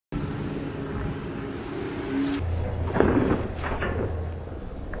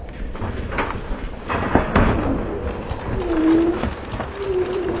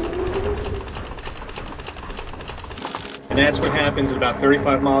And that's what happens at about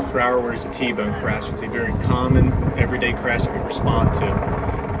 35 miles per hour where it's a T-bone crash. It's a very common, everyday crash that we respond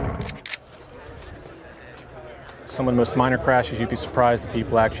to. Some of the most minor crashes you'd be surprised that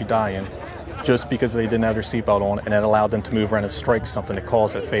people actually die in just because they didn't have their seatbelt on and it allowed them to move around and strike something that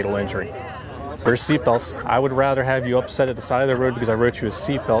caused a fatal injury. There's seatbelts. I would rather have you upset at the side of the road because I wrote you a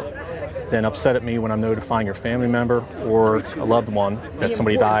seatbelt than upset at me when I'm notifying your family member or a loved one that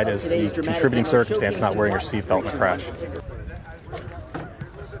somebody died as the contributing circumstance not wearing your seatbelt in a crash.